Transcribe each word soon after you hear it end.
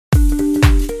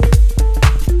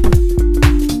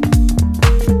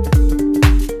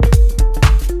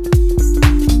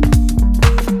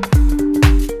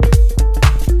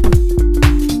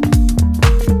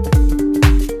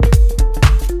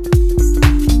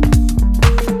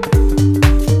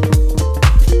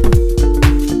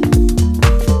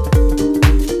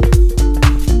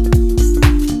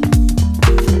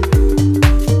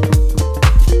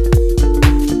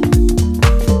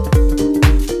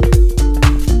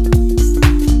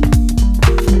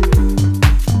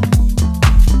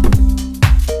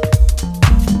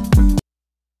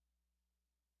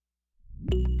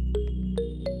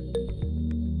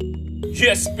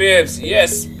Yes, babes.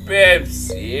 Yes,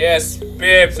 babes. Yes,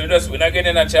 babes. We're not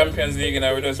getting a Champions League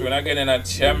now. We're not getting a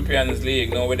Champions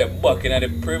League. No, we're the buck in the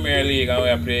Premier League and we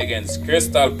are playing against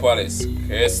Crystal Palace.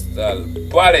 Crystal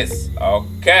Palace.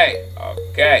 Okay.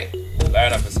 Okay.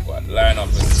 Line up the squad. Line up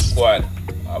the squad.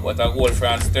 But a goal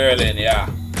from Sterling, yeah.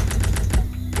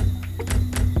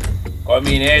 Come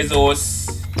in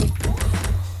Jesus.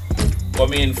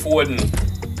 Come in Foden.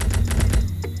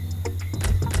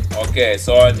 Okay,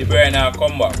 so De Bruyne now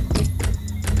come back.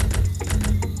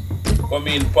 Come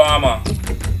in Palmer.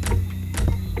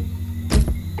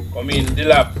 Come in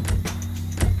Delap.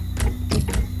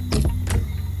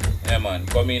 Yeah man,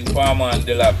 come in Palmer and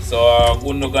Delap. So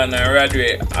Gundogan and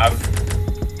Radway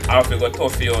have to go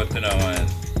tough out, you know, man.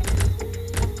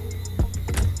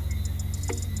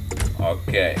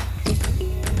 Okay.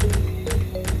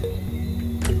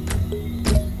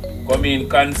 Come in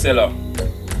Cancelo.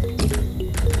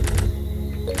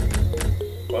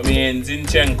 Come in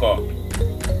Zinchenko.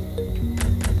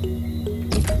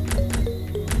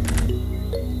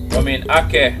 Come in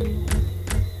Ake.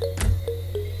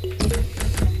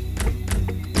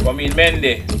 Come in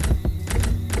Mendy.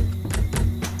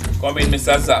 Come in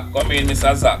Mr. Zak. Come in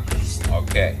Mr. Zak.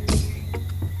 Okay.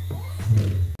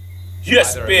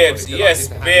 Yes, babes. Yes,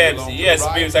 babes. Yes,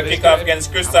 babes. A kick off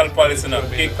against Crystal Palace.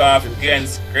 Kick off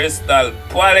against Crystal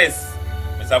Palace.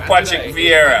 Mr. Patrick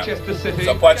Vieira.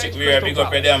 Mr. Patrick Vieira, big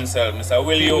up your damn self. Mr.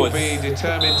 Will He will be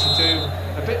determined to do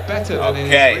a bit better than in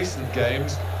his recent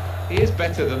games. He is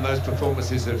better than those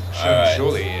performances have shown.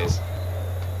 Surely he is.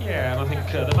 Yeah, and I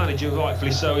think the manager,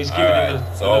 rightfully so, he's giving him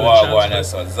another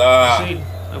chance. We've seen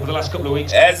over the last couple of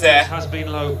weeks, has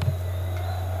been low.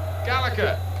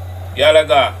 Gallagher.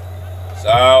 So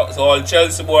all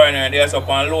Chelsea boy and they're up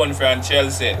on loan from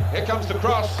Chelsea. Here comes the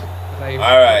cross.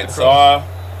 Alright, so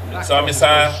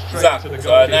Mr. Zak.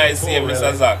 So nice save,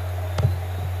 Mr. Zak.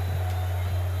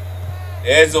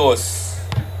 Jesus.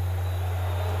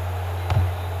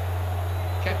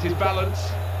 Kept his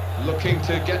balance, looking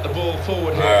to get the ball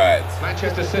forward here. Alright.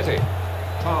 Manchester City.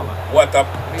 Palmer. What a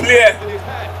play.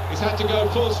 He's had to go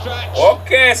full stretch.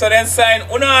 Okay, so then sign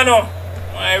Unano.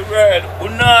 My word,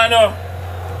 Unano.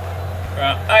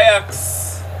 From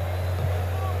Ajax.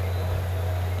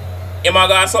 He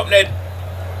got something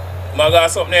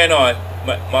now.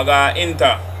 Maga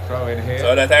Inter. Throw in here.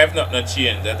 So that I have not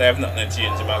changed.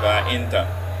 Maga Inter.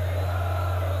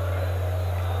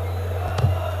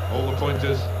 All the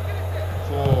pointers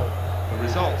for the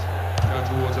result go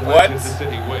towards a Manchester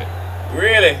City win.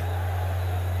 Really?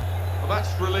 Well,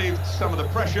 that's relieved some of the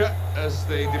pressure as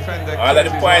the defender. All of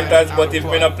the pointers, but if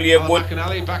we not play good, we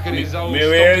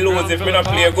will lose if we not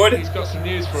play good. He's got some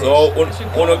news for so us.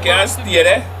 Uno can stay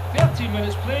there. 13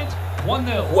 minutes played,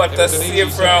 1-0. What a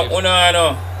save from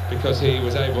Unano. Because he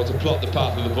was able to plot the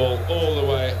path of the ball all the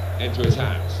way into his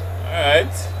hands.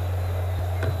 Alright.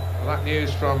 Well, that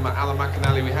news from Alan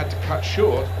McInally, we had to cut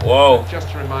short. Whoa. Just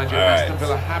to remind you, Aston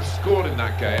Villa have scored in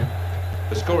that game.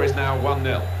 The score is now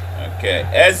 1-0. Okay,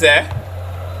 Eze.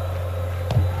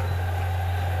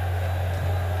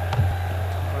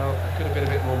 Well, there could have been a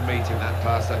bit more meat in that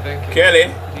pass, I think.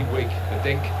 Kelly. Pretty weak, the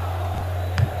dink.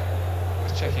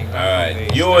 Just checking back on the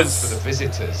stats for the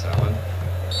visitors, Alan.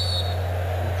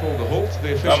 We called the halt to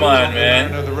the officials. Come on,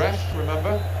 man. The ref,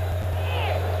 remember?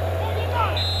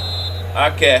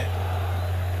 Okay.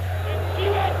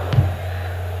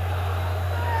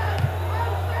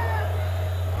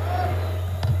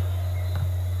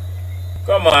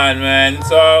 Come on, man.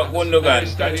 So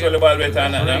Gundogan control the ball better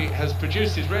than that now. Has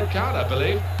produced his red card, I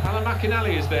believe. Alan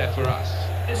McInally is there for us.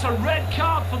 It's a red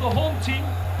card for the home team.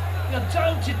 They're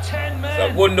down to 10 men.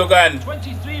 So Gundogan.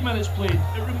 23 minutes played.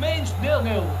 It remains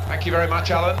 0-0. Thank you very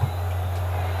much, Alan.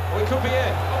 Oh, it could be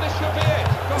it. Oh, this could be it.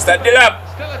 Mr. Delap.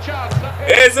 Still a chance.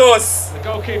 Jesus. The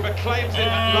goalkeeper claims it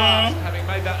at last, having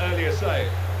made that earlier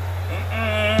save.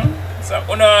 So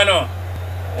Unano.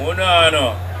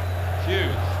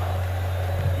 Hughes.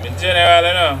 In general,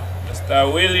 you know,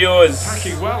 Mr. Williams.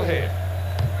 Attacking well here.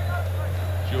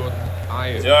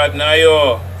 Jordan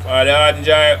Ayew. For the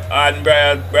Harden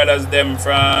brothers them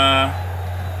from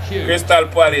Crystal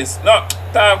Palace. No,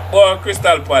 talk about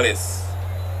Crystal Palace.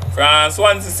 From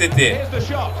Swansea City. Here's the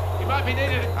shot. He might be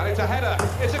needed, and it's a header.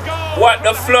 It's a goal. What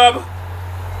the flub?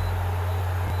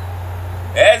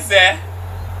 Eze.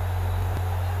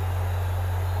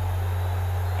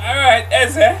 Alright,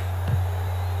 Eze.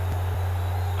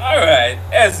 Alright,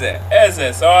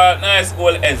 Eze. So nice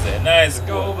goal, Eze. Nice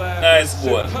goal. Nice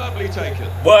goal. Superbly taken.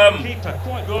 Boom.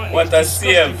 Quite right. What a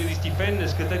save. With his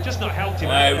defenders because they've just not helped him.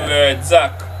 My word,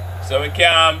 Zach. So we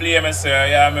can't blame him, sir.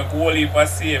 Yeah, make a whole heap of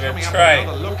save. Coming Try. up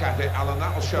another look at it, Alan.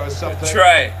 That will show us something.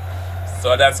 Try.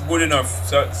 So that's good enough.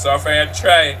 So if I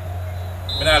try,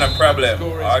 not a problem.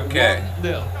 Okay.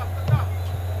 1-0.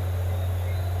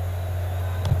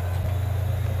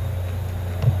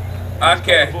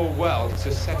 Okay. He's got the ball well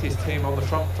to set his team on the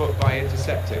front foot by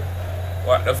intercepting.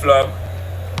 What the flop?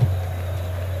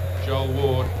 Joel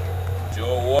Ward.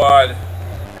 Joe Ward.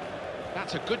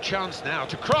 That's a good chance now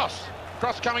to cross.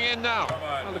 Cross coming in now.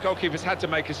 Well, the goalkeeper's had to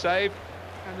make a save,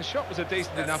 and the shot was a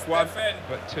decent enough one,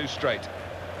 but too straight.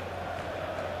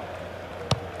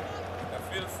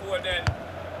 I feel forward then.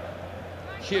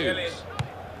 Hughes. Really?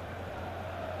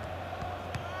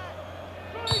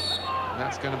 And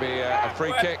that's going to be a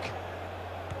free kick.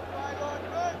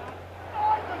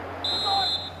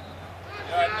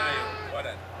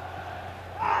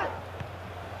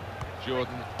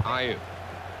 Jordan Ayew.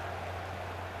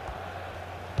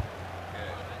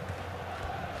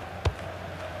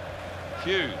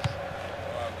 Hughes.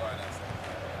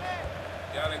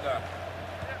 Gallagher.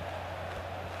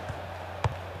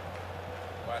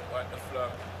 What the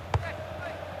flop?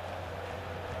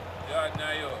 Jordan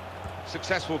Ayew.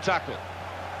 Successful tackle.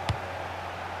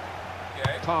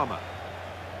 Okay. Palmer.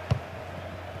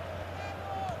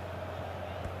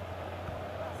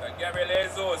 So Gabriel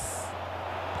Jesus.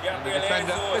 The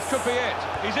defender. This could be it.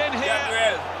 He's in here.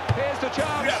 Gabriel. Here's the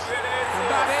chance. And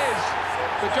that is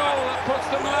the goal that puts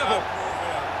them level.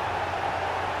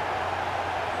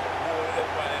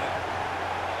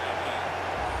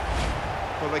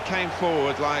 Well, they came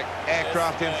forward like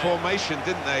aircraft in formation,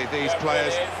 didn't they, these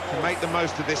players, to make the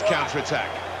most of this counter-attack.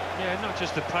 Yeah, not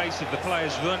just the pace of the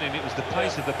players running, it was the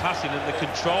pace of the passing and the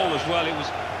control as well. It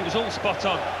was all spot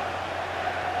on.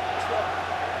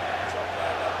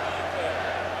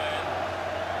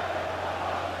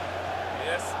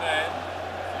 Yes, man.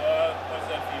 What's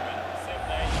that female?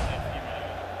 7-9 is that female.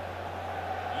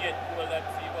 Yet, was that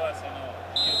female, so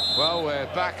no. Well, we're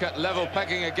back at level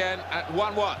pegging again at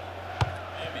 1-1.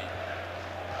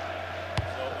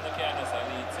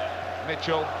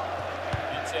 Mitchell.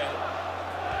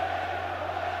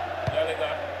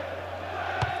 Gallagher.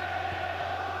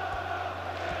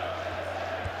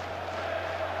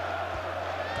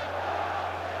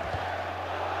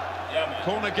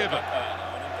 Corner given.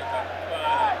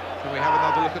 Can we have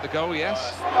another look at the goal?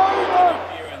 Yes.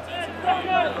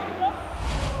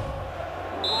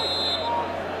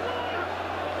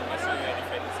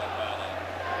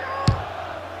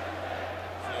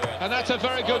 And that's a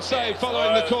very good save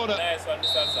following the corner.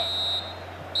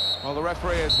 Well, the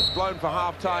referee has blown for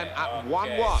half-time at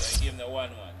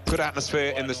 1-1. Good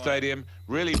atmosphere in the stadium,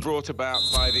 really brought about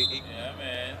by the...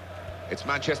 It's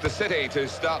Manchester City to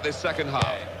start this second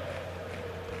half.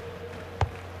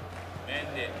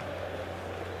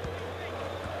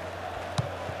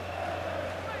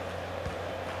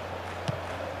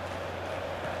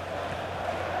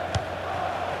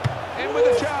 In with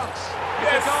a chance.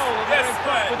 It's a goal, and they're in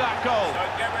front with that goal. So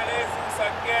Gabriel Jesus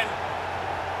again.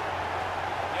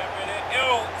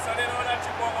 Gabriel, so they don't have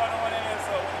to go on one another,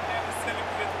 so when they have to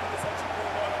celebrate with this, have to go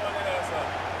on one another, so.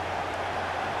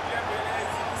 Gabriel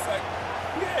Jesus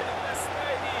again, that's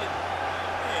right in.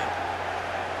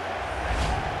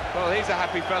 Well, he's a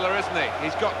happy fella, isn't he?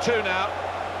 He's got two now.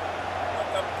 What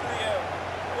a player,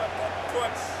 what a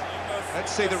touch.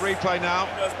 Let's see the replay now.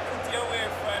 He just put you away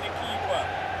from the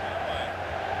keeper.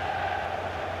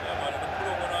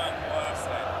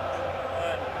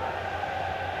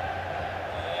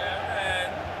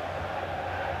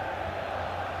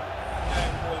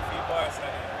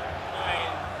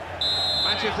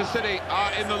 Manchester City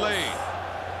are in the lead.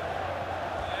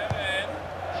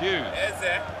 Hughes.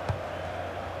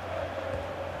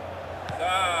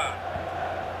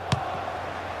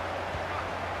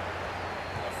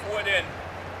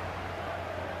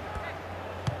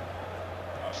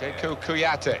 Shekou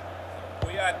Kouyaté.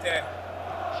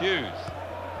 Hughes.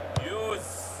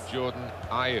 Jordan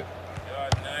Ayew.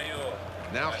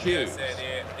 Now Hughes.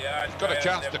 He's got a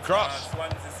chance to cross.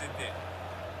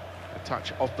 A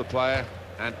touch off the player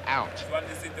and out.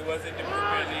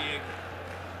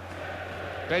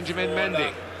 Benjamin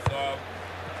Mendy.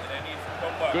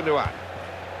 Gundogan.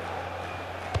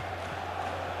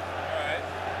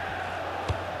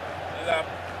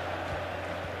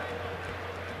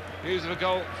 News of a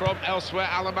goal from elsewhere,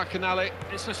 Alan McInally.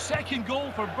 It's the second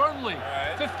goal for Burnley.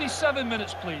 57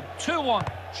 minutes played, 2-1.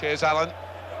 Cheers, Alan.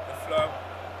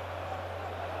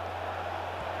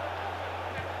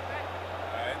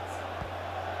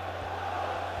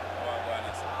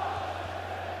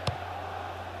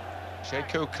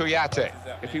 Shekou Kouyaté.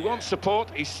 If he wants support,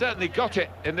 he's certainly got it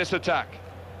in this attack.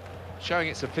 Showing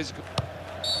it's a physical...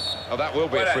 Oh, that will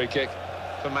be a free kick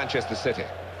for Manchester City.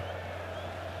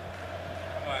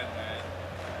 Come on, man.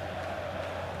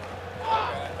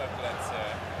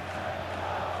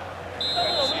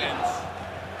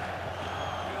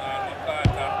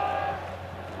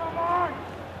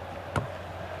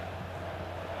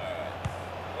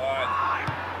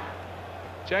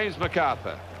 James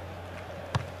MacArthur.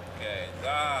 Okay,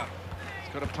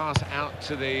 He's got to pass out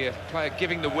to the player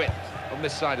giving the width on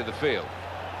this side of the field.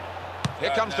 Here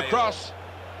comes the cross.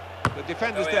 The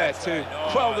defender's there to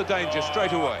quell the danger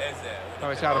straight away. Oh,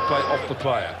 it's out of play off the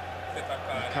player.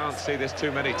 You can't see this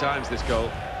too many times, this goal.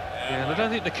 Yeah, and I don't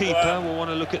think the keeper will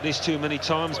want to look at this too many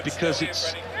times because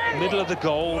it's middle of the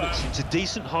goal, it's a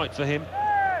decent height for him.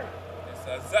 It's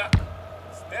a Zach.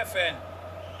 Stephen.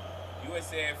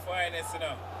 USA finest, you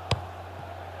know.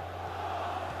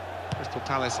 Crystal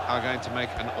Palace are going to make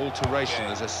an alteration.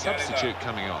 There's a substitute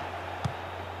coming on.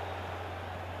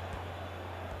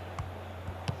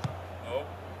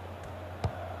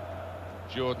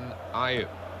 Jordan Ayew.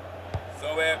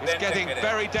 So it's getting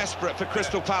very desperate for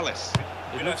Crystal Palace.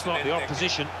 It looks like the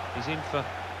opposition is in for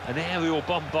an aerial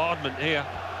bombardment here,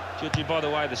 judging by the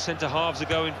way the centre halves are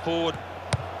going forward.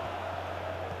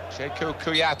 Sheku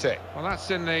Kouyaté. Well,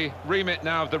 that's in the remit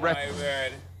now of the ref. My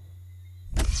word.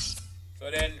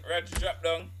 So then, red drop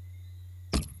down.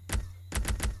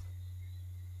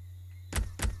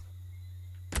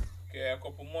 Okay, a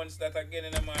couple months that again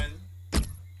in a man.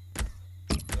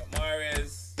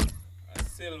 Mahrez and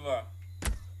Silva.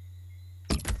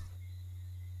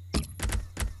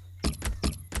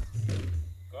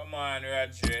 Come on,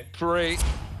 Radji. Free.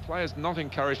 Players not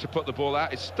encouraged to put the ball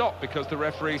out. It's stopped because the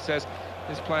referee says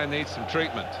this player needs some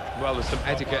treatment. Well, there's some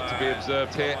etiquette to be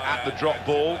observed here at the drop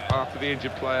ball after the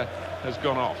injured player has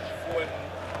gone off. Alright,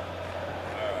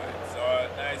 so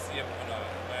nice here,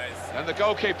 nice. And the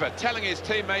goalkeeper telling his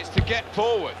teammates to get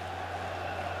forward.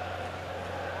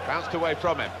 Bounced away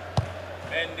from him.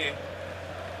 Mendy.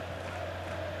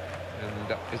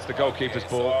 And it's the goalkeeper's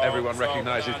ball. Everyone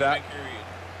recognises that.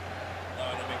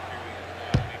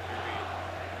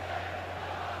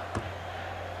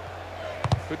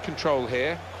 Good control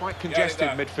here. Quite congested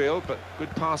midfield, but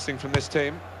good passing from this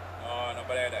team. No,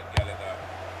 nobody had that Gallagher.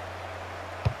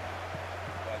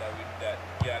 Bother with that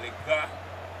Gallagher.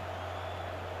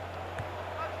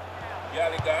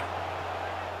 Gallagher.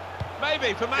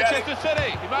 Maybe for Manchester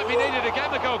City. He might be needed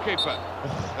again, the goalkeeper.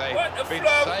 They've been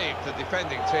saved, the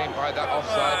defending team, by that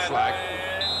offside flag.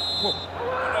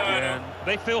 Yeah,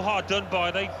 they feel hard done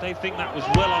by. They think that was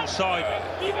well onside.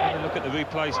 When they look at the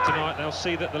replays tonight, they'll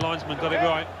see that the linesman got it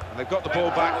right. And they've got the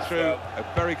ball back through a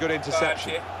very good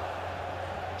interception.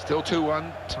 Still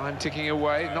 2-1, time ticking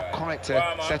away. Not quite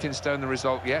set in stone the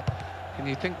result yet. Can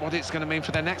you think what it's going to mean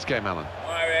for their next game, Alan?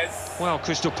 Well,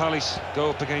 Crystal Palace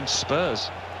go up against Spurs.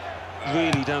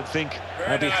 Really don't think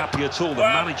they'll be happy at all. The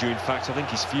manager, in fact, I think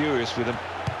he's furious with them.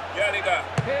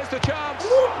 Here's the chance.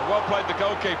 Well played, the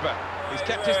goalkeeper. He's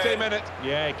kept his team in it.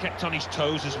 Yeah, he kept on his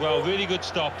toes as well. Really good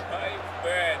stop.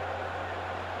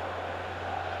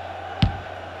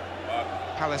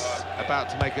 Palace about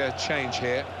to make a change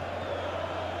here.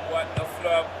 What the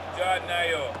flop, Jordan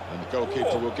Ayew. And the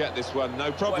goalkeeper will get this one,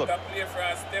 no problem. What a play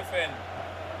for Stephen.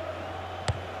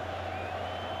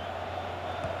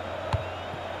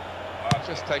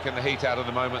 Just taking the heat out of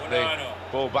the moment. The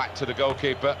ball back to the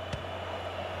goalkeeper.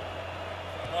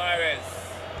 Mahrez.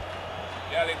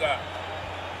 Gallagher.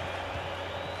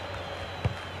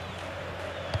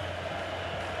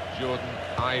 Jordan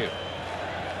Ayew.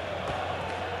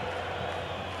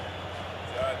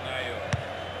 Jordan Ayew.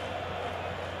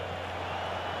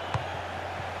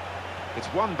 It's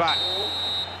one back.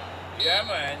 Yeah,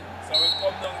 man. So we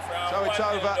come down from so it's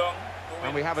over,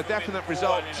 and we have a definite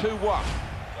result, 2-1.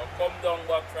 Come down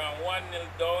back from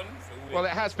 1-0 down. Well,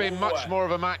 it has been much more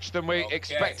of a match than we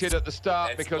expected at the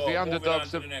start because the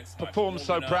underdogs have performed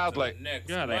so proudly.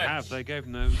 Yeah, they have. They gave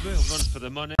them a real run for the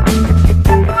money.